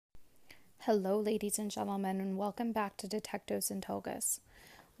Hello, ladies and gentlemen, and welcome back to Detectives and Togas.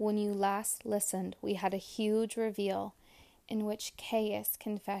 When you last listened, we had a huge reveal in which Caius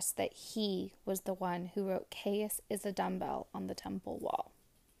confessed that he was the one who wrote "Caius is a dumbbell" on the temple wall.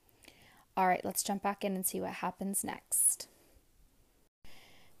 Alright, let's jump back in and see what happens next.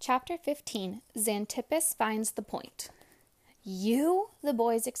 Chapter 15, Xanthippus finds the point. "You?" the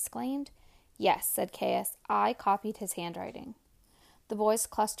boys exclaimed. "Yes," said Caius. "I copied his handwriting." The boys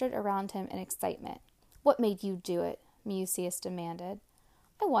clustered around him in excitement. "What made you do it?" Mucius demanded.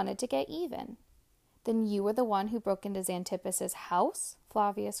 "I wanted to get even." "Then you were the one who broke into Xanthippus's house?"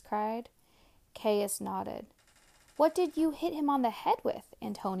 Flavius cried. Caius nodded. "What did you hit him on the head with?"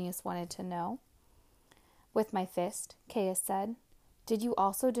 Antonius wanted to know. "With my fist," Caius said. "Did you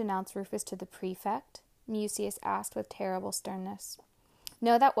also denounce Rufus to the prefect?" Mucius asked with terrible sternness.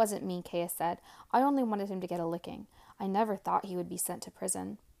 "No, that wasn't me," Caius said. "I only wanted him to get a licking. I never thought he would be sent to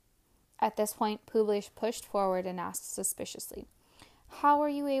prison." At this point, Publius pushed forward and asked suspiciously, "How were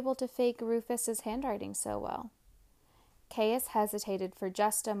you able to fake Rufus's handwriting so well?" Caius hesitated for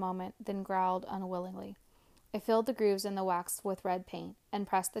just a moment, then growled unwillingly. "I filled the grooves in the wax with red paint and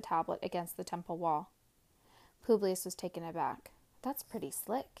pressed the tablet against the temple wall." Publius was taken aback. "That's pretty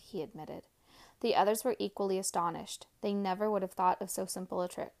slick," he admitted. The others were equally astonished. They never would have thought of so simple a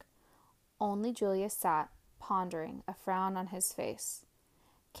trick. Only Julius sat, pondering, a frown on his face.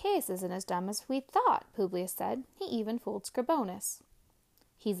 "Caius isn't as dumb as we thought," Publius said. "He even fooled Scribonus."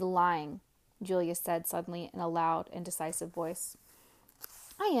 "He's lying," Julius said suddenly in a loud and decisive voice.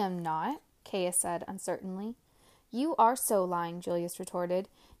 "I am not," Caius said uncertainly. "You are so lying," Julius retorted.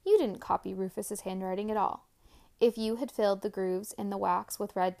 "You didn't copy Rufus's handwriting at all. If you had filled the grooves in the wax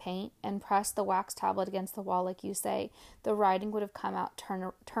with red paint and pressed the wax tablet against the wall like you say, the writing would have come out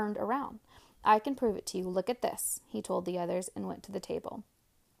turned around. I can prove it to you. Look at this," he told the others and went to the table.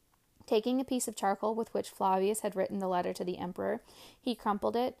 Taking a piece of charcoal with which Flavius had written the letter to the emperor, he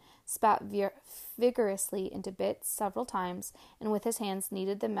crumpled it, spat vigorously into bits several times, and with his hands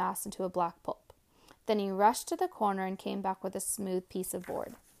kneaded the mass into a black pulp. Then he rushed to the corner and came back with a smooth piece of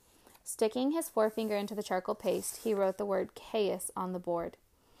board. Sticking his forefinger into the charcoal paste, he wrote the word "Caius" on the board.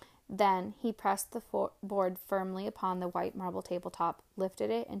 Then he pressed the board firmly upon the white marble tabletop, lifted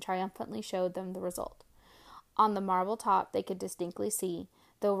it, and triumphantly showed them the result. On the marble top they could distinctly see,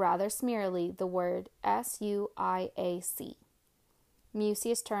 though rather smearily, the word "Suiac."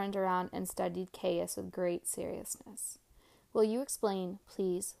 Mucius turned around and studied Caius with great seriousness. "Will you explain,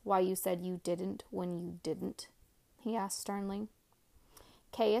 please, why you said you didn't when you didn't?" he asked sternly.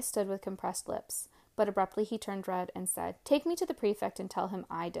 Caius stood with compressed lips, but abruptly he turned red and said, "Take me to the prefect and tell him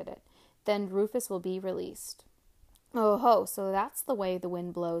I did it. Then Rufus will be released." "Oh ho, so that's the way the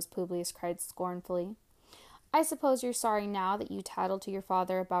wind blows," Publius cried scornfully. "I suppose you're sorry now that you tattled to your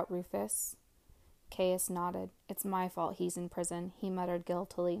father about Rufus?" Caius nodded. "It's my fault he's in prison," he muttered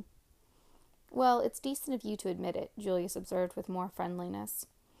guiltily. "Well, it's decent of you to admit it," Julius observed with more friendliness.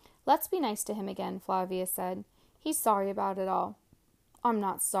 "Let's be nice to him again," Flavius said. "He's sorry about it all." "I'm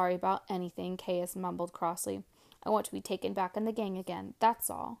not sorry about anything," Caius mumbled crossly. "I want to be taken back in the gang again, that's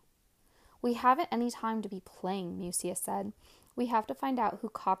all." "We haven't any time to be playing," Mucius said. "We have to find out who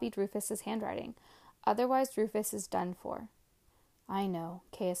copied Rufus's handwriting. Otherwise Rufus is done for." "I know,"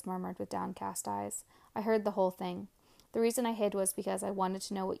 Caius murmured with downcast eyes. "I heard the whole thing. The reason I hid was because I wanted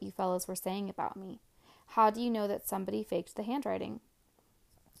to know what you fellows were saying about me. How do you know that somebody faked the handwriting?"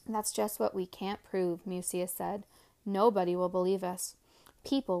 "That's just what we can't prove," Mucius said. "Nobody will believe us.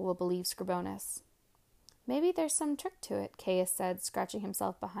 People will believe Scribonus." "Maybe there's some trick to it," Caius said, scratching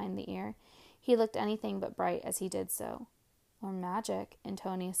himself behind the ear. He looked anything but bright as he did so. "Or magic,"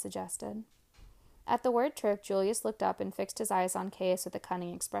 Antonius suggested. At the word trick, Julius looked up and fixed his eyes on Caius with a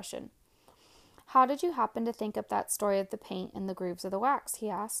cunning expression. "How did you happen to think up that story of the paint in the grooves of the wax?" he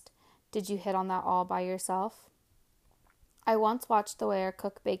asked. "Did you hit on that all by yourself?" "I once watched the way our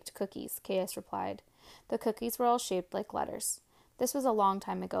cook baked cookies," Caius replied. "The cookies were all shaped like letters. This was a long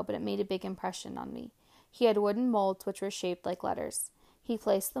time ago, but it made a big impression on me. He had wooden molds which were shaped like letters. He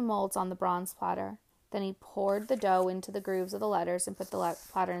placed the molds on the bronze platter. Then he poured the dough into the grooves of the letters and put the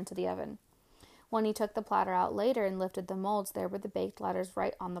platter into the oven. When he took the platter out later and lifted the molds, there were the baked letters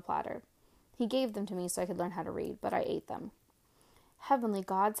right on the platter. He gave them to me so I could learn how to read, but I ate them." "Heavenly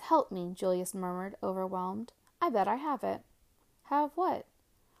gods, help me," Julius murmured, overwhelmed. "I bet I have it." "Have what?"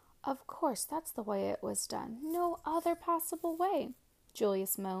 "Of course, that's the way it was done. No other possible way,"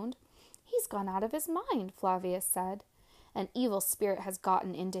 Julius moaned. "He's gone out of his mind," Flavius said. "An evil spirit has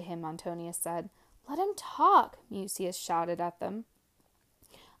gotten into him," Antonius said. "Let him talk," Mucius shouted at them.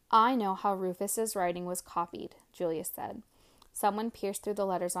 "I know how Rufus's writing was copied," Julius said. Someone pierced through the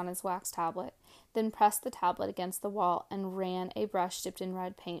letters on his wax tablet, then pressed the tablet against the wall and ran a brush dipped in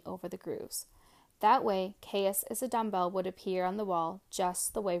red paint over the grooves. That way, Chaos as a dumbbell would appear on the wall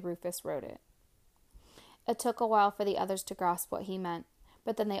just the way Rufus wrote it. It took a while for the others to grasp what he meant,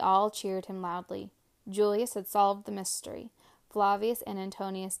 but then they all cheered him loudly. Julius had solved the mystery. Flavius and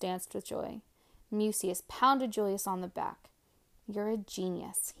Antonius danced with joy. Mucius pounded Julius on the back. "You're a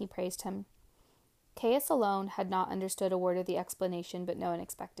genius," he praised him. Caius alone had not understood a word of the explanation, but no one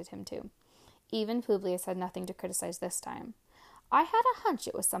expected him to. Even Publius had nothing to criticize this time. "I had a hunch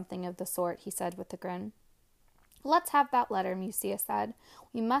it was something of the sort," he said with a grin. "Let's have that letter," Mucius said.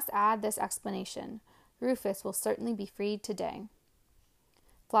 "We must add this explanation. Rufus will certainly be freed today."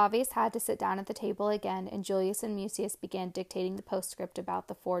 Flavius had to sit down at the table again, and Julius and Mucius began dictating the postscript about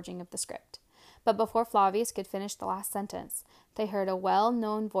the forging of the script. But before Flavius could finish the last sentence, they heard a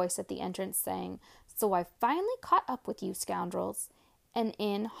well-known voice at the entrance saying, "So I finally caught up with you scoundrels," and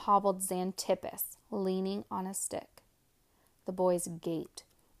in hobbled Xanthippus, leaning on a stick. The boys gaped.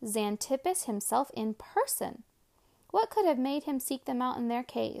 Xanthippus himself in person! What could have made him seek them out in their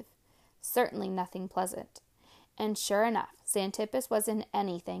cave? Certainly nothing pleasant. And sure enough, Xanthippus was in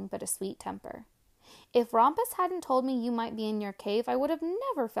anything but a sweet temper. "If Rompus hadn't told me you might be in your cave, I would have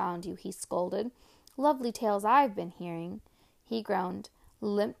never found you," he scolded. "Lovely tales I've been hearing." He groaned,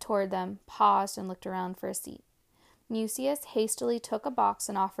 limped toward them, paused, and looked around for a seat. Mucius hastily took a box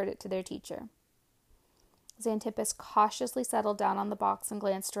and offered it to their teacher. Xanthippus cautiously settled down on the box and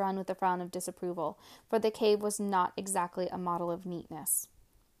glanced around with a frown of disapproval, for the cave was not exactly a model of neatness.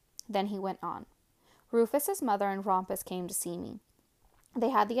 Then he went on. "Rufus's mother and Rompus came to see me. They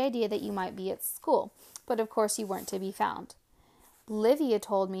had the idea that you might be at school, but of course you weren't to be found. Livia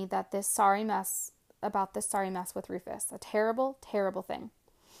told me that this sorry mess with Rufus, a terrible, terrible thing.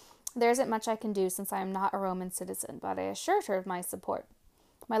 There isn't much I can do since I am not a Roman citizen, but I assured her of my support.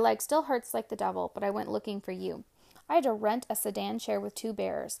 My leg still hurts like the devil, but I went looking for you. I had to rent a sedan chair with 2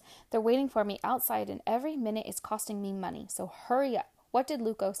 bearers. They're waiting for me outside, and every minute is costing me money, so hurry up. What did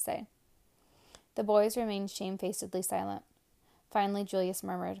Luco say?" The boys remained shamefacedly silent. Finally, Julius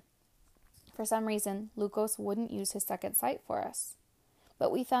murmured, "For some reason, Lucos wouldn't use his second sight for us."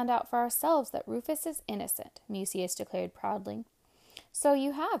 "But we found out for ourselves that Rufus is innocent," Mucius declared proudly. "So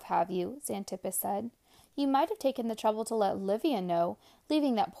you have you?" Xanthippus said. "You might have taken the trouble to let Livia know,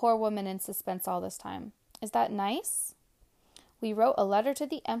 leaving that poor woman in suspense all this time. Is that nice?" "We wrote a letter to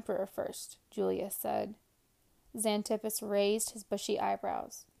the emperor first," Julius said. Xanthippus raised his bushy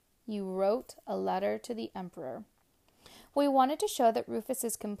eyebrows. "You wrote a letter to the emperor." "We wanted to show that Rufus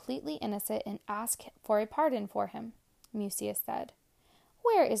is completely innocent and ask for a pardon for him," Mucius said.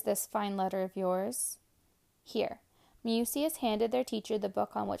 "Where is this fine letter of yours?" "Here." Mucius handed their teacher the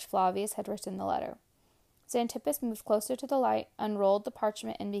book on which Flavius had written the letter. Xanthippus moved closer to the light, unrolled the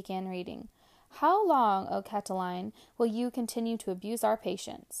parchment, and began reading. "How long, O Catiline, will you continue to abuse our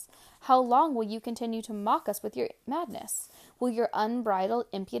patience? How long will you continue to mock us with your madness? Will your unbridled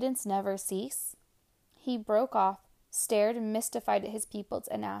impudence never cease?" He broke off, stared mystified at his pupils,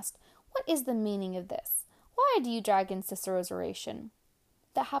 and asked, "What is the meaning of this? Why do you drag in Cicero's oration?"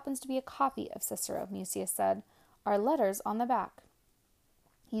 "That happens to be a copy of Cicero," Mucius said. "Our letter's on the back."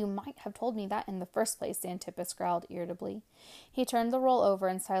 "You might have told me that in the first place," Xanthippus growled irritably. He turned the roll over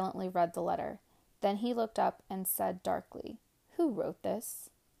and silently read the letter. Then he looked up and said darkly, "Who wrote this?"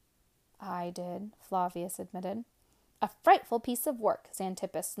 "I did," Flavius admitted. "A frightful piece of work,"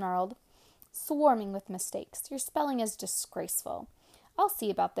 Xanthippus snarled. "Swarming with mistakes. Your spelling is disgraceful. I'll see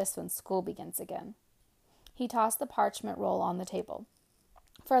about this when school begins again." He tossed the parchment roll on the table.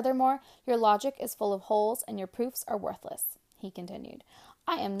 "Furthermore, your logic is full of holes and your proofs are worthless," he continued.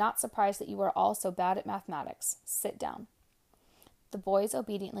 "I am not surprised that you are all so bad at mathematics. Sit down." The boys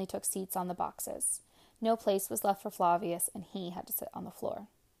obediently took seats on the boxes. No place was left for Flavius, and he had to sit on the floor.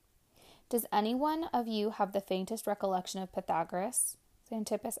 "Does anyone of you have the faintest recollection of Pythagoras?"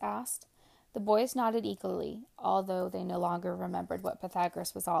 Xanthippus asked. The boys nodded eagerly, although they no longer remembered what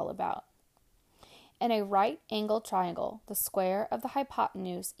Pythagoras was all about. "In a right-angled triangle, the square of the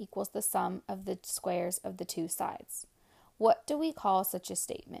hypotenuse equals the sum of the squares of the 2 sides. What do we call such a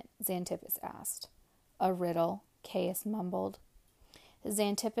statement?" Xanthippus asked. "A riddle," Caius mumbled.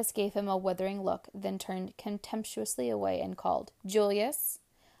 Xanthippus gave him a withering look, then turned contemptuously away and called, "Julius?"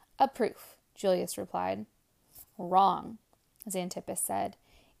 "A proof," Julius replied. "Wrong," Xanthippus said.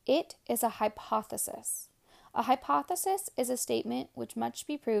 "It is a hypothesis. A hypothesis is a statement which must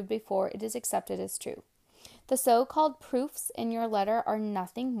be proved before it is accepted as true. The so-called proofs in your letter are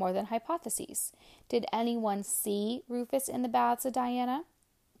nothing more than hypotheses. Did anyone see Rufus in the baths of Diana?"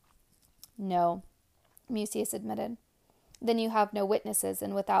 "No," Mucius admitted. Then you have no witnesses,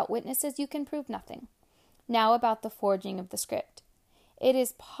 and without witnesses you can prove nothing. Now about the forging of the script. It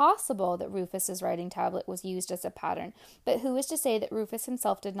is possible that Rufus's writing tablet was used as a pattern, but who is to say that Rufus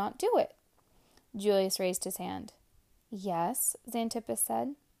himself did not do it? Julius raised his hand. Yes, Xanthippus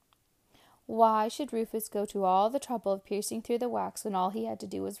said. Why should Rufus go to all the trouble of piercing through the wax when all he had to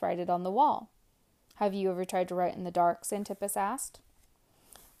do was write it on the wall? Have you ever tried to write in the dark? Xanthippus asked.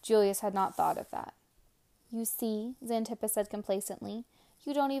 Julius had not thought of that. You see, Xanthippus said complacently,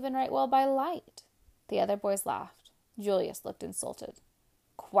 you don't even write well by light. The other boys laughed. Julius looked insulted.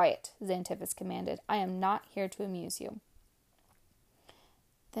 Quiet, Xanthippus commanded. I am not here to amuse you.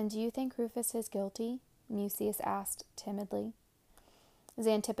 Then do you think Rufus is guilty? Mucius asked timidly.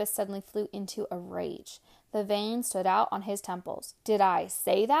 Xanthippus suddenly flew into a rage. The veins stood out on his temples. Did I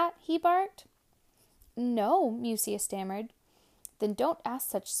say that? He barked. No, Mucius stammered. Then don't ask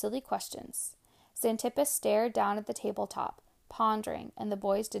such silly questions. Xanthippus stared down at the tabletop, pondering, and the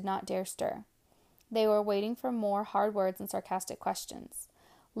boys did not dare stir. They were waiting for more hard words and sarcastic questions.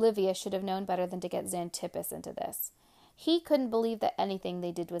 Livia should have known better than to get Xanthippus into this. He couldn't believe that anything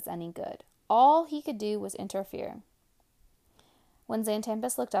they did was any good. All he could do was interfere. When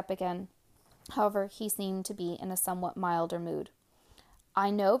Xanthippus looked up again, however, he seemed to be in a somewhat milder mood. I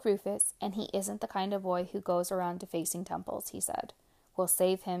know Rufus, and he isn't the kind of boy who goes around defacing temples, he said. We'll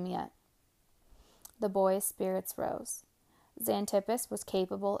save him yet. The boys' spirits rose. Xanthippus was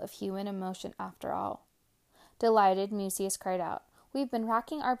capable of human emotion after all. Delighted, Mucius cried out, We've been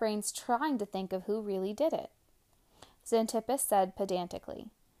racking our brains trying to think of who really did it. Xanthippus said pedantically,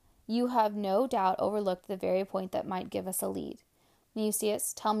 You have no doubt overlooked the very point that might give us a lead.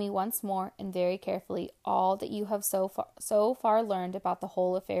 Mucius, tell me once more and very carefully all that you have so far learned about the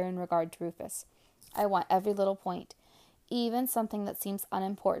whole affair in regard to Rufus. I want every little point. Even something that seems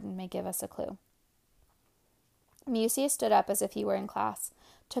unimportant may give us a clue. Mucius stood up as if he were in class,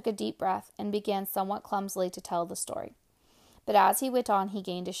 took a deep breath, and began somewhat clumsily to tell the story. But as he went on, he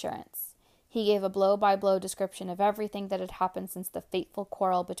gained assurance. He gave a blow-by-blow description of everything that had happened since the fateful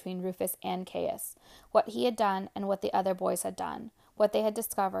quarrel between Rufus and Caius, what he had done and what the other boys had done, what they had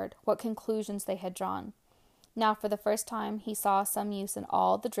discovered, what conclusions they had drawn. Now, for the first time, he saw some use in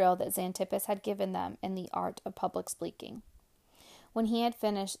all the drill that Xanthippus had given them in the art of public speaking. When he had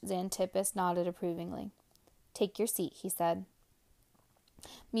finished, Xanthippus nodded approvingly. Take your seat, he said.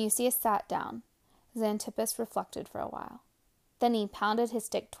 Mucius sat down. Xanthippus reflected for a while. Then he pounded his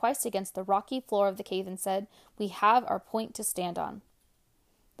stick twice against the rocky floor of the cave and said, We have our point to stand on.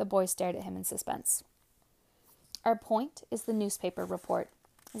 The boys stared at him in suspense. Our point is the newspaper report,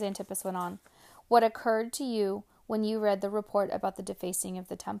 Xanthippus went on. What occurred to you when you read the report about the defacing of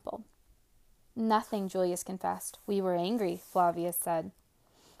the temple? Nothing, Julius confessed. We were angry, Flavius said.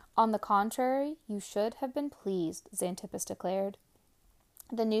 On the contrary, you should have been pleased, Xanthippus declared.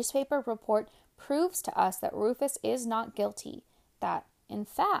 The newspaper report proves to us that Rufus is not guilty, that, in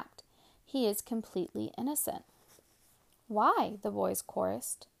fact, he is completely innocent. Why? The boys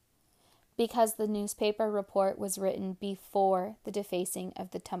chorused. Because the newspaper report was written before the defacing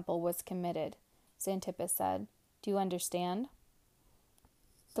of the temple was committed, Xanthippus said. Do you understand?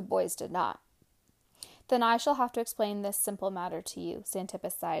 The boys did not. Then I shall have to explain this simple matter to you,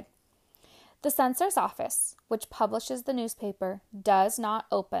 Xanthippus sighed. The censor's office, which publishes the newspaper, does not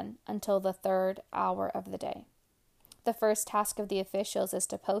open until the 3rd hour of the day. The first task of the officials is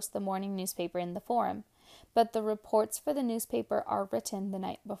to post the morning newspaper in the forum, but the reports for the newspaper are written the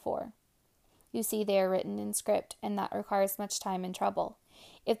night before. You see, they are written in script, and that requires much time and trouble.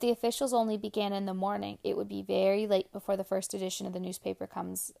 If the officials only began in the morning, it would be very late before the first edition of the newspaper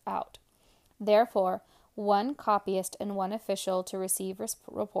comes out. Therefore, one copyist and one official to receive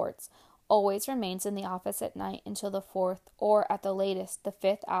reports always remains in the office at night until the 4th or, at the latest, the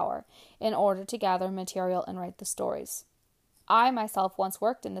 5th hour, in order to gather material and write the stories. I myself once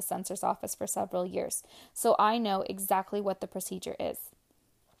worked in the censor's office for several years, so I know exactly what the procedure is.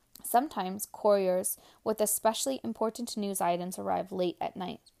 Sometimes couriers with especially important news items arrive late at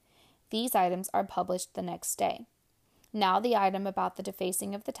night. These items are published the next day. Now the item about the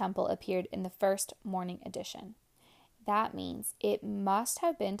defacing of the temple appeared in the first morning edition. That means it must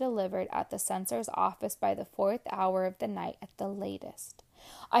have been delivered at the censor's office by the 4th hour of the night at the latest.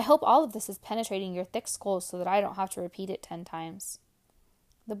 I hope all of this is penetrating your thick skulls so that I don't have to repeat it 10 times.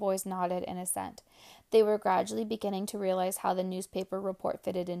 The boys nodded in assent. They were gradually beginning to realize how the newspaper report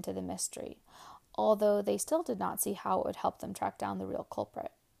fitted into the mystery, although they still did not see how it would help them track down the real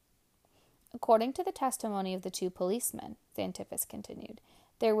culprit. According to the testimony of the 2 policemen, Xanthippus continued,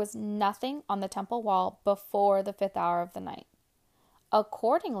 there was nothing on the temple wall before the 5th hour of the night.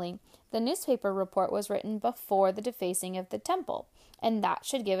 Accordingly, the newspaper report was written before the defacing of the temple, and that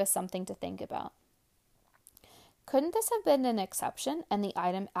should give us something to think about. Couldn't this have been an exception and the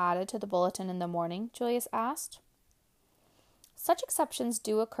item added to the bulletin in the morning? Julius asked. Such exceptions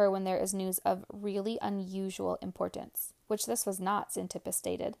do occur when there is news of really unusual importance, which this was not, Xanthippus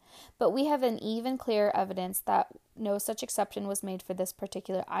stated, but we have an even clearer evidence that no such exception was made for this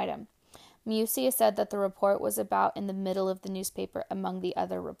particular item. Mucius said that the report was about in the middle of the newspaper among the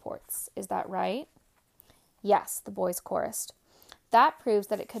other reports. Is that right? Yes, the boys chorused. That proves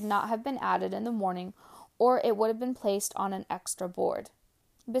that it could not have been added in the morning, or it would have been placed on an extra board.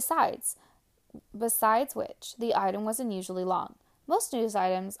 Besides which, the item was unusually long. Most news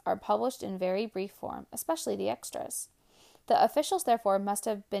items are published in very brief form, especially the extras. The officials, therefore, must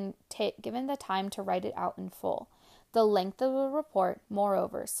have been given the time to write it out in full. The length of the report,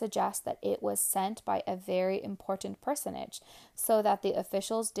 moreover, suggests that it was sent by a very important personage, so that the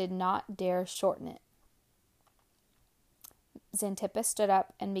officials did not dare shorten it. Xanthippus stood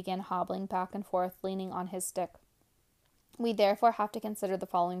up and began hobbling back and forth, leaning on his stick. We therefore have to consider the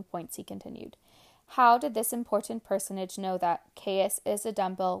following points, he continued. How did this important personage know that Caius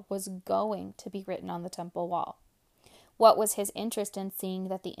Isidumble was going to be written on the temple wall? What was his interest in seeing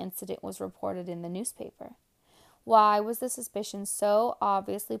that the incident was reported in the newspaper? Why was the suspicion so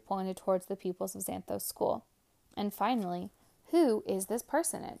obviously pointed towards the pupils of Xanthos School? And finally, who is this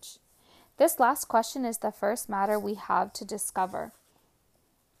personage? This last question is the first matter we have to discover.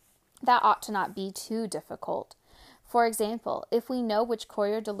 That ought to not be too difficult. For example, if we know which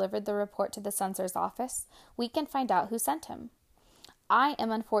courier delivered the report to the censor's office, we can find out who sent him. I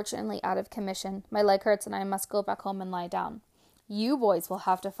am unfortunately out of commission. My leg hurts and I must go back home and lie down. You boys will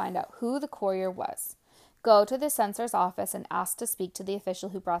have to find out who the courier was. Go to the censor's office and ask to speak to the official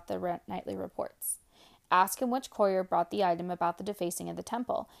who brought the nightly reports. Ask him which courier brought the item about the defacing of the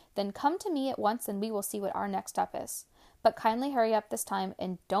temple. Then come to me at once and we will see what our next step is. But kindly hurry up this time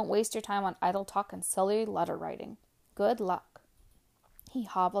and don't waste your time on idle talk and silly letter writing. Good luck. He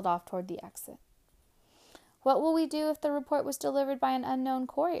hobbled off toward the exit. What will we do if the report was delivered by an unknown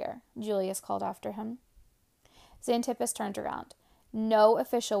courier? Julius called after him. Xanthippus turned around. No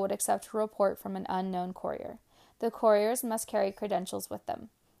official would accept a report from an unknown courier. The couriers must carry credentials with them.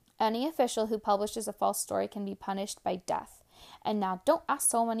 Any official who publishes a false story can be punished by death. And now don't ask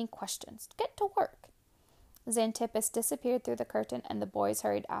so many questions. Get to work. Xanthippus disappeared through the curtain and the boys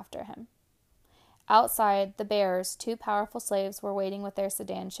hurried after him. Outside, the bearers, 2 powerful slaves, were waiting with their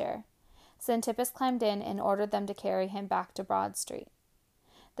sedan chair. Xanthippus climbed in and ordered them to carry him back to Broad Street.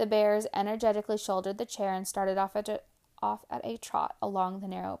 The bearers energetically shouldered the chair and started off at a trot along the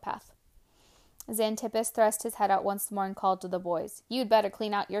narrow path. Xanthippus thrust his head out once more and called to the boys, "You'd better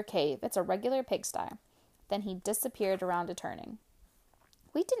clean out your cave. It's a regular pigsty." Then he disappeared around a turning.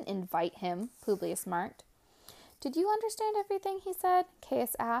 "We didn't invite him," Publius remarked. "Did you understand everything he said?"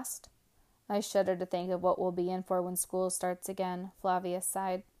 Caius asked. "I shudder to think of what we'll be in for when school starts again," Flavius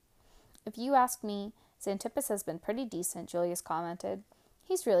sighed. "If you ask me, Xanthippus has been pretty decent," Julius commented.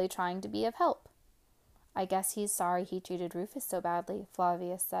 "He's really trying to be of help." "I guess he's sorry he treated Rufus so badly,"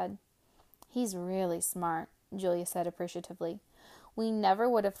 Flavius said. "He's really smart," Julius said appreciatively. "We never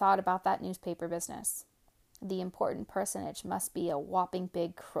would have thought about that newspaper business." "The important personage must be a whopping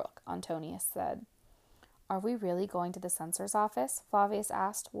big crook," Antonius said. "Are we really going to the censor's office?" Flavius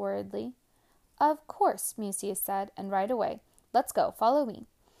asked worriedly. "Of course," Mucius said, "and right away. Let's go, follow me."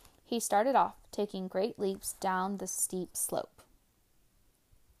 He started off, taking great leaps down the steep slope.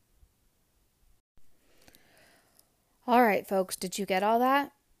 All right, folks, did you get all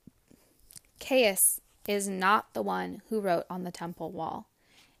that? Caius is not the one who wrote on the temple wall,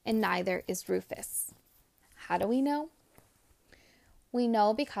 and neither is Rufus. How do we know? We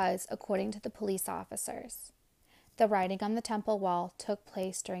know because, according to the police officers, the writing on the temple wall took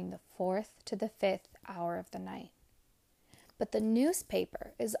place during the 4th to the 5th hour of the night. But the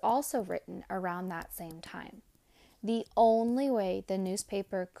newspaper is also written around that same time. The only way the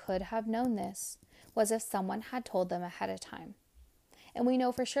newspaper could have known this was if someone had told them ahead of time. And we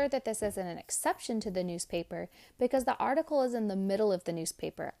know for sure that this isn't an exception to the newspaper because the article is in the middle of the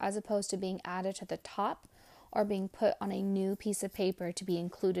newspaper as opposed to being added to the top or being put on a new piece of paper to be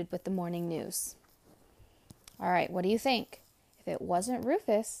included with the morning news. All right, what do you think? If it wasn't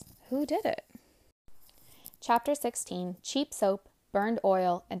Rufus, who did it? Chapter 16, Cheap Soap, Burned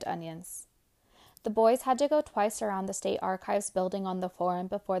Oil, and Onions. The boys had to go twice around the State Archives building on the Forum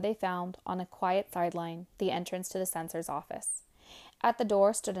before they found, on a quiet sideline, the entrance to the censor's office. At the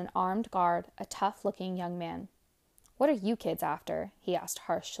door stood an armed guard, a tough-looking young man. "What are you kids after?" he asked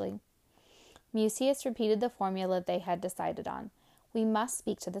harshly. Mucius repeated the formula they had decided on. "We must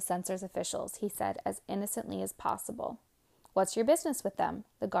speak to the censor's officials," he said as innocently as possible. "What's your business with them?"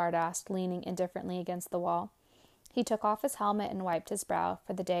 the guard asked, leaning indifferently against the wall. He took off his helmet and wiped his brow,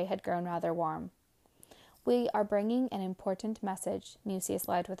 for the day had grown rather warm. "We are bringing an important message," Mucius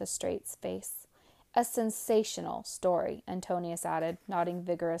lied with a straight face. "A sensational story," Antonius added, nodding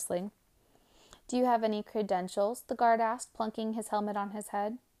vigorously. "Do you have any credentials?" the guard asked, plunking his helmet on his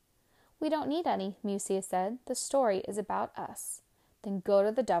head. "We don't need any," Mucius said. "The story is about us." "Then go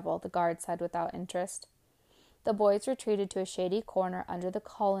to the devil," the guard said without interest. The boys retreated to a shady corner under the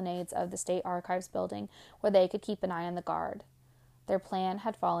colonnades of the State Archives building, where they could keep an eye on the guard. Their plan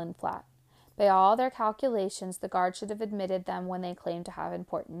had fallen flat. By all their calculations, the guard should have admitted them when they claimed to have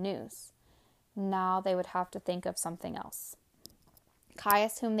important news. Now they would have to think of something else.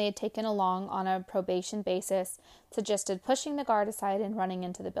 Caius, whom they had taken along on a probation basis, suggested pushing the guard aside and running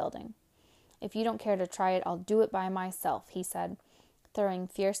into the building. "If you don't care to try it, I'll do it by myself," he said, throwing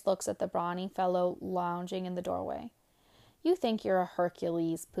fierce looks at the brawny fellow lounging in the doorway. "You think you're a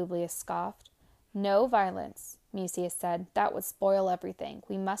Hercules," Publius scoffed. "No violence," Mucius said. "That would spoil everything.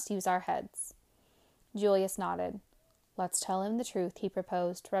 We must use our heads." Julius nodded. "Let's tell him the truth," he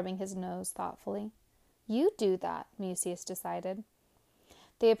proposed, rubbing his nose thoughtfully. "You do that," Mucius decided.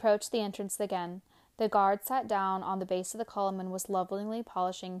 They approached the entrance again. The guard sat down on the base of the column and was lovingly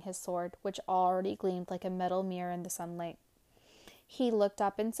polishing his sword, which already gleamed like a metal mirror in the sunlight. He looked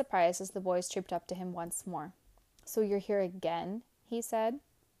up in surprise as the boys trooped up to him once more. "So you're here again?" he said.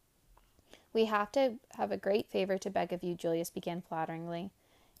 "We have a great favor to beg of you," Julius began falteringly.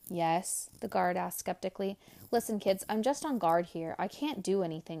 "Yes?" the guard asked skeptically. "Listen, kids, I'm just on guard here. I can't do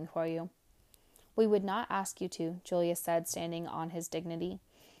anything for you." "We would not ask you to," Julius said, standing on his dignity.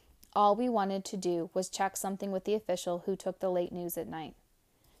 "All we wanted to do was check something with the official who took the late news at night."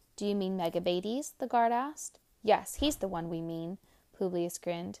 "Do you mean Megabates?" the guard asked. "Yes, he's the one we mean." Publius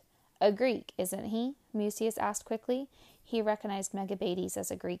grinned. "A Greek, isn't he?" Mucius asked quickly. He recognized Megabates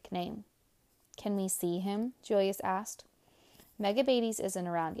as a Greek name. "Can we see him?" Julius asked. "Megabates isn't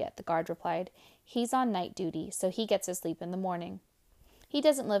around yet," the guard replied. "He's on night duty, so he gets his sleep in the morning." "He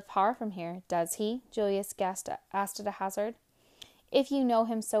doesn't live far from here, does he?" Julius asked at a hazard. "If you know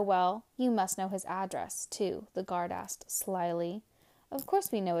him so well, you must know his address, too," the guard asked slyly. "Of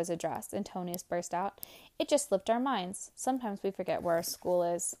course we know his address," Antonius burst out. "It just slipped our minds. Sometimes we forget where our school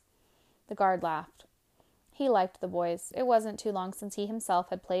is." The guard laughed. He liked the boys. It wasn't too long since he himself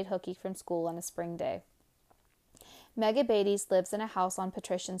had played hooky from school on a spring day. "Megabates lives in a house on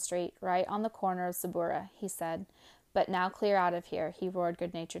Patrician Street, right on the corner of Sabura," he said. "But now clear out of here," he roared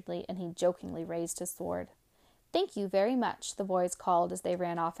good-naturedly, and he jokingly raised his sword. "Thank you very much," the boys called as they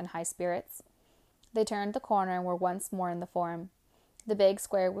ran off in high spirits. They turned the corner and were once more in the Forum. The big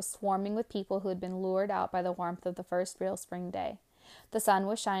square was swarming with people who had been lured out by the warmth of the first real spring day. The sun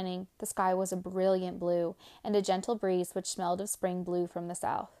was shining, the sky was a brilliant blue, and a gentle breeze which smelled of spring blew from the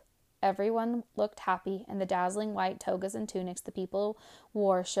south. Everyone looked happy, and the dazzling white togas and tunics the people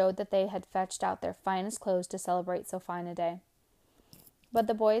wore showed that they had fetched out their finest clothes to celebrate so fine a day. But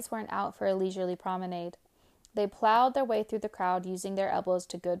the boys weren't out for a leisurely promenade. They plowed their way through the crowd, using their elbows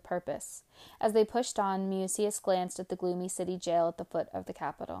to good purpose. As they pushed on, Mucius glanced at the gloomy city jail at the foot of the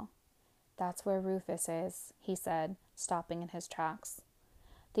Capitol. "That's where Rufus is," he said, stopping in his tracks.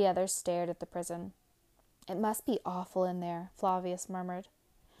 The others stared at the prison. "It must be awful in there," Flavius murmured.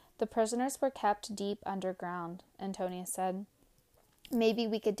 "The prisoners were kept deep underground," Antonius said. "Maybe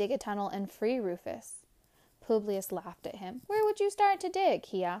we could dig a tunnel and free Rufus." Publius laughed at him. "Where would you start to dig?"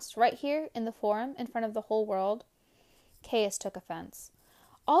 he asked. "Right here in the Forum, in front of the whole world?" Caius took offense.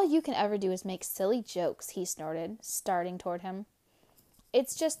 "All you can ever do is make silly jokes," he snorted, starting toward him.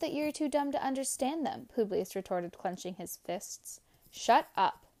 "It's just that you're too dumb to understand them," Publius retorted, clenching his fists. "Shut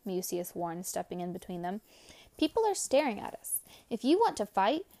up," Mucius warned, stepping in between them. "People are staring at us. If you want to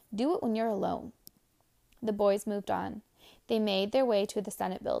fight, do it when you're alone." The boys moved on. They made their way to the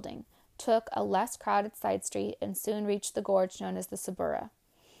Senate building, took a less crowded side street, and soon reached the gorge known as the Sabura.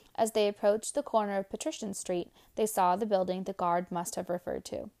 As they approached the corner of Patrician Street, they saw the building the guard must have referred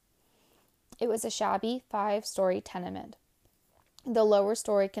to. It was a shabby 5-story tenement. The lower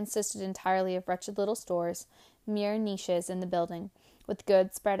story consisted entirely of wretched little stores, mere niches in the building, with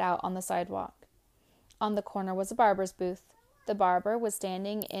goods spread out on the sidewalk. On the corner was a barber's booth. The barber was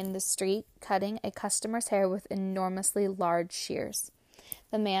standing in the street, cutting a customer's hair with enormously large shears.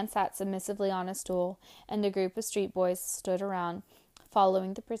 The man sat submissively on a stool, and a group of street boys stood around,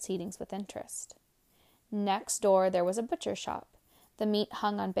 following the proceedings with interest. Next door there was a butcher shop. The meat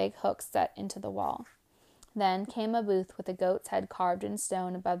hung on big hooks set into the wall. Then came a booth with a goat's head carved in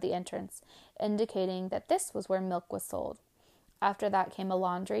stone above the entrance, indicating that this was where milk was sold. After that came a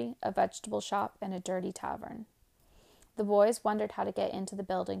laundry, a vegetable shop, and a dirty tavern. The boys wondered how to get into the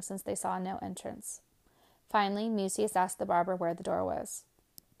building since they saw no entrance. Finally, Mucius asked the barber where the door was.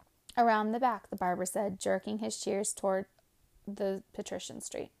 Around the back, the barber said, jerking his shears toward the patrician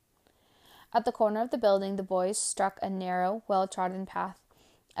street. At the corner of the building, the boys struck a narrow, well-trodden path,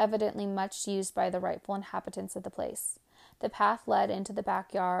 evidently much used by the rightful inhabitants of the place. The path led into the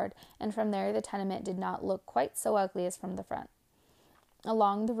backyard, and from there the tenement did not look quite so ugly as from the front.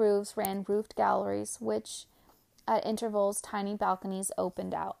 Along the roofs ran roofed galleries, which, at intervals, tiny balconies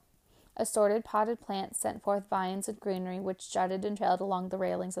opened out. Assorted potted plants sent forth vines and greenery which jutted and trailed along the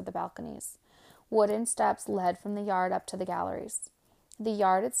railings of the balconies. Wooden steps led from the yard up to the galleries. The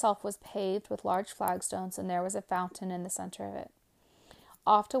yard itself was paved with large flagstones, and there was a fountain in the center of it.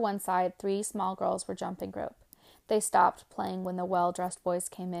 Off to one side, 3 small girls were jumping rope. They stopped playing when the well-dressed boys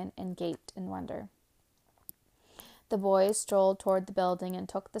came in and gaped in wonder. The boys strolled toward the building and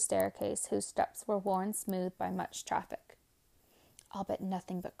took the staircase, whose steps were worn smooth by much traffic. "I'll bet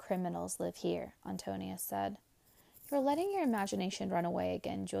nothing but criminals live here," Antonius said. "You're letting your imagination run away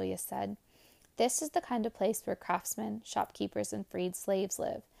again," Julius said. "This is the kind of place where craftsmen, shopkeepers, and freed slaves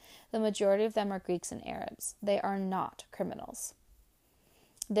live. The majority of them are Greeks and Arabs. They are not criminals."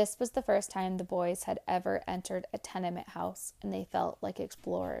 This was the first time the boys had ever entered a tenement house, and they felt like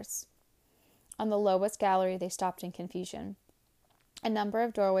explorers. On the lowest gallery, they stopped in confusion. A number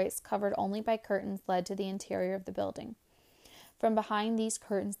of doorways, covered only by curtains, led to the interior of the building. From behind these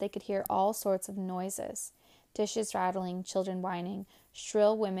curtains, they could hear all sorts of noises: dishes rattling, children whining,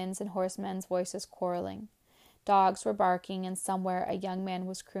 shrill women's and horsemen's voices quarreling. Dogs were barking, and somewhere a young man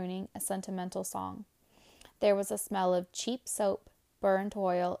was crooning a sentimental song. There was a smell of cheap soap, burnt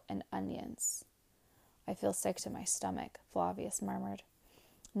oil, and onions. "I feel sick to my stomach," Flavius murmured.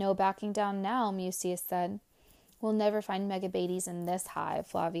 "No backing down now," Mucius said. "We'll never find Megabates in this hive,"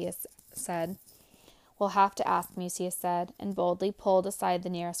 Flavius said. "We'll have to ask," Mucius said, and boldly pulled aside the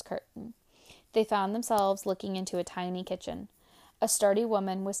nearest curtain. They found themselves looking into a tiny kitchen. A sturdy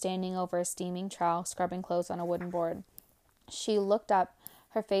woman was standing over a steaming trowel, scrubbing clothes on a wooden board. She looked up,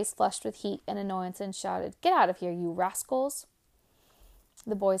 her face flushed with heat and annoyance, and shouted, "Get out of here, you rascals!"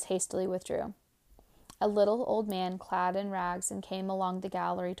 The boys hastily withdrew. A little old man clad in rags and came along the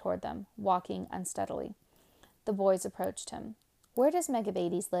gallery toward them, walking unsteadily. The boys approached him. "Where does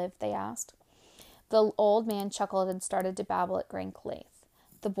Megabates live?" they asked. The old man chuckled and started to babble at great length.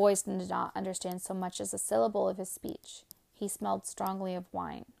 The boys did not understand so much as a syllable of his speech. He smelled strongly of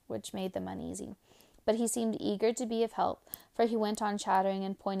wine, which made them uneasy, but he seemed eager to be of help, for he went on chattering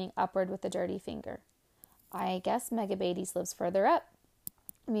and pointing upward with a dirty finger. "I guess Megabates lives further up,"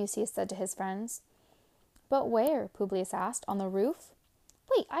 Mucius said to his friends. "But where?" Publius asked. "On the roof?"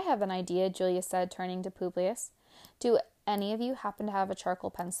 "Wait, I have an idea," Julius said, turning to Publius. "Do any of you happen to have a charcoal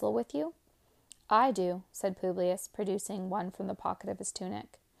pencil with you?" "I do," said Publius, producing one from the pocket of his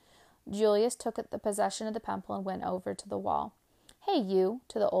tunic. Julius took the possession of the pencil and went over to the wall. "Hey, you,"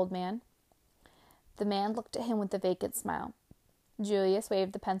 to the old man. The man looked at him with a vacant smile. Julius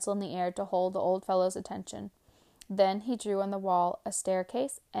waved the pencil in the air to hold the old fellow's attention. Then he drew on the wall a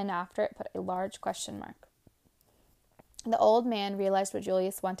staircase, and after it put a large question mark. The old man realized what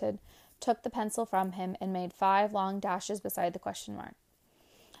Julius wanted, took the pencil from him, and made 5 long dashes beside the question mark.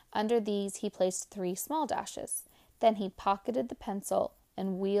 Under these he placed 3 small dashes. Then he pocketed the pencil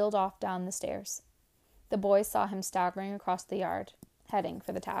and wheeled off down the stairs. The boys saw him staggering across the yard, heading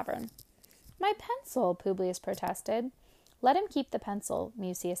for the tavern. "My pencil," Publius protested. "Let him keep the pencil,"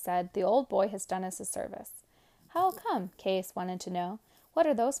 Mucius said. "The old boy has done us a service." "How come?" Caius wanted to know. "What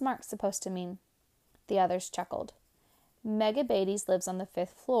are those marks supposed to mean?" The others chuckled. "Megabates lives on the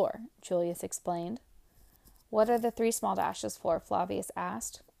 5th floor," Julius explained. "What are the 3 small dashes for?" Flavius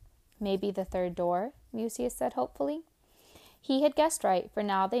asked. "Maybe the 3rd door," Mucius said hopefully. He had guessed right, for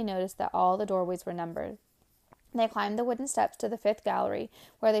now they noticed that all the doorways were numbered. They climbed the wooden steps to the 5th gallery,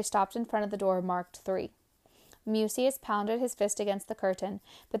 where they stopped in front of the door marked 3. Mucius pounded his fist against the curtain,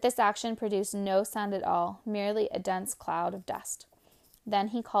 but this action produced no sound at all, merely a dense cloud of dust. Then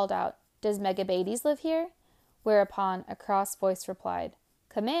he called out, "Does Megabates live here?" Whereupon a cross voice replied,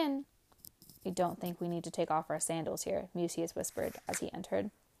 "Come in." "I don't think we need to take off our sandals here," Mucius whispered as he entered.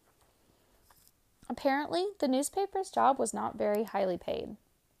 Apparently, the newspaper's job was not very highly paid.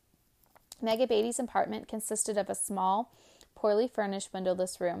 Megabates' apartment consisted of a small, poorly furnished,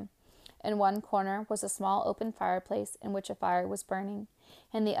 windowless room. In one corner was a small open fireplace in which a fire was burning.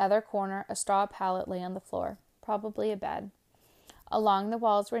 In the other corner, a straw pallet lay on the floor, probably a bed. Along the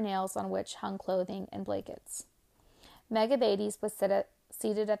walls were nails on which hung clothing and blankets. Megabates was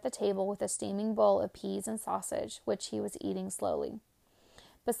seated at the table with a steaming bowl of peas and sausage, which he was eating slowly.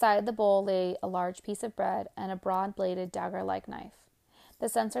 Beside the bowl lay a large piece of bread and a broad-bladed dagger-like knife. The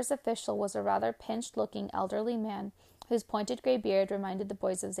censor's official was a rather pinched-looking elderly man whose pointed gray beard reminded the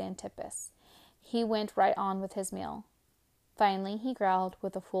boys of Xantippus. He went right on with his meal. Finally, he growled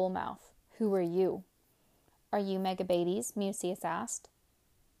with a full mouth, "Who are you?" "Are you Megabates?" Mucius asked.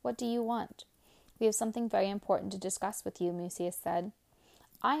 "What do you want?" "We have something very important to discuss with you," Mucius said.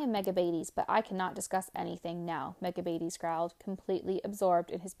 "I am Megabates, but I cannot discuss anything now," Megabates growled, completely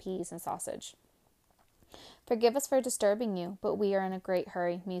absorbed in his peas and sausage. "Forgive us for disturbing you, but we are in a great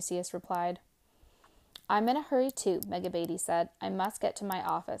hurry," Mucius replied. "I'm in a hurry too," Megabates said. "I must get to my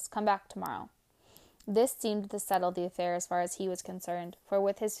office. Come back tomorrow." This seemed to settle the affair as far as he was concerned, for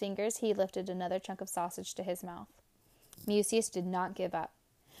with his fingers he lifted another chunk of sausage to his mouth. Mucius did not give up.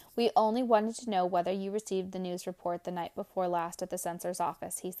 "We only wanted to know whether you received the news report the night before last at the censor's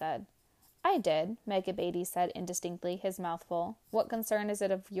office," he said. "I did," Megabates said indistinctly, his mouth full. "What concern is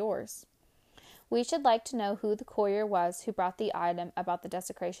it of yours?" "We should like to know who the courier was who brought the item about the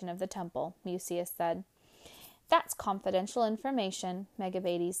desecration of the temple," Mucius said. "That's confidential information,"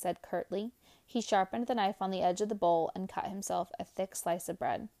 Megabates said curtly. He sharpened the knife on the edge of the bowl and cut himself a thick slice of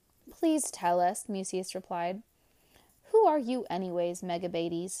bread. "Please tell us," Mucius replied. "Who are you anyways?"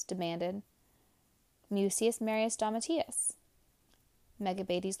 Megabates demanded. "Mucius Marius Domitius."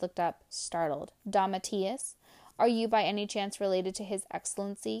 Megabates looked up, startled. "Domitius? Are you by any chance related to His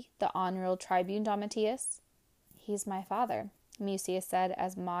Excellency, the Honorable Tribune Domitius?" "He's my father," Mucius said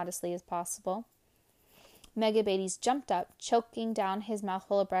as modestly as possible. Megabates jumped up, choking down his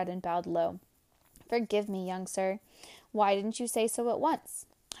mouthful of bread, and bowed low. "Forgive me, young sir. Why didn't you say so at once?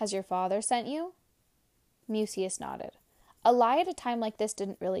 Has your father sent you?" Mucius nodded. A lie at a time like this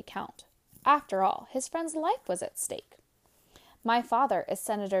didn't really count. After all, his friend's life was at stake. "My father is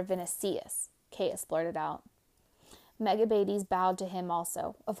Senator Vinicius," Caius blurted out. Megabates bowed to him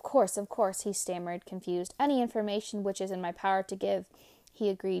also. Of course, he stammered, confused. "Any information which is in my power to give," he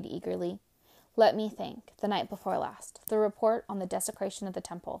agreed eagerly. "Let me think. The night before last. The report on the desecration of the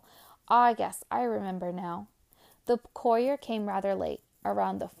temple. Ah, yes, I remember now. The courier came rather late,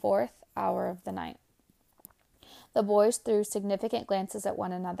 around the 4th hour of the night." The boys threw significant glances at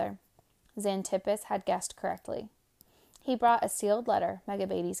one another. Xantippus had guessed correctly. "He brought a sealed letter,"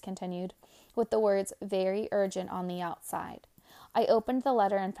 Megabates continued, "with the words 'very urgent' on the outside. I opened the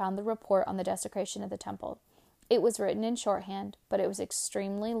letter and found the report on the desecration of the temple. It was written in shorthand, but it was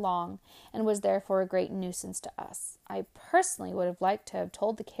extremely long and was therefore a great nuisance to us. I personally would have liked to have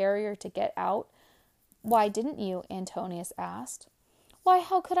told the carrier to get out." "Why didn't you?" Antonius asked. "Why,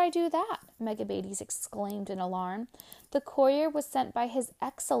 how could I do that?" Megabates exclaimed in alarm. "The courier was sent by His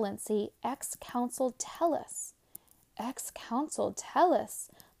Excellency, ex-Consul Tellus." "Ex-Consul Tellus?"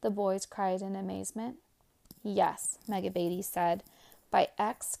 the boys cried in amazement. "Yes," Megabates said, "by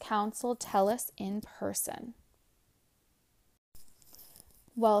ex-Consul Tellus in person."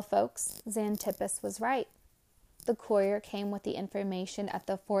 Well, folks, Xantippus was right. The courier came with the information at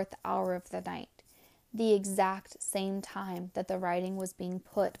the 4th hour of the night, the exact same time that the writing was being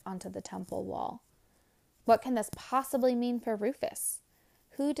put onto the temple wall. What can this possibly mean for Rufus?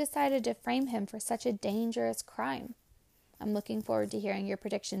 Who decided to frame him for such a dangerous crime? I'm looking forward to hearing your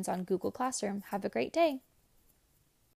predictions on Google Classroom. Have a great day.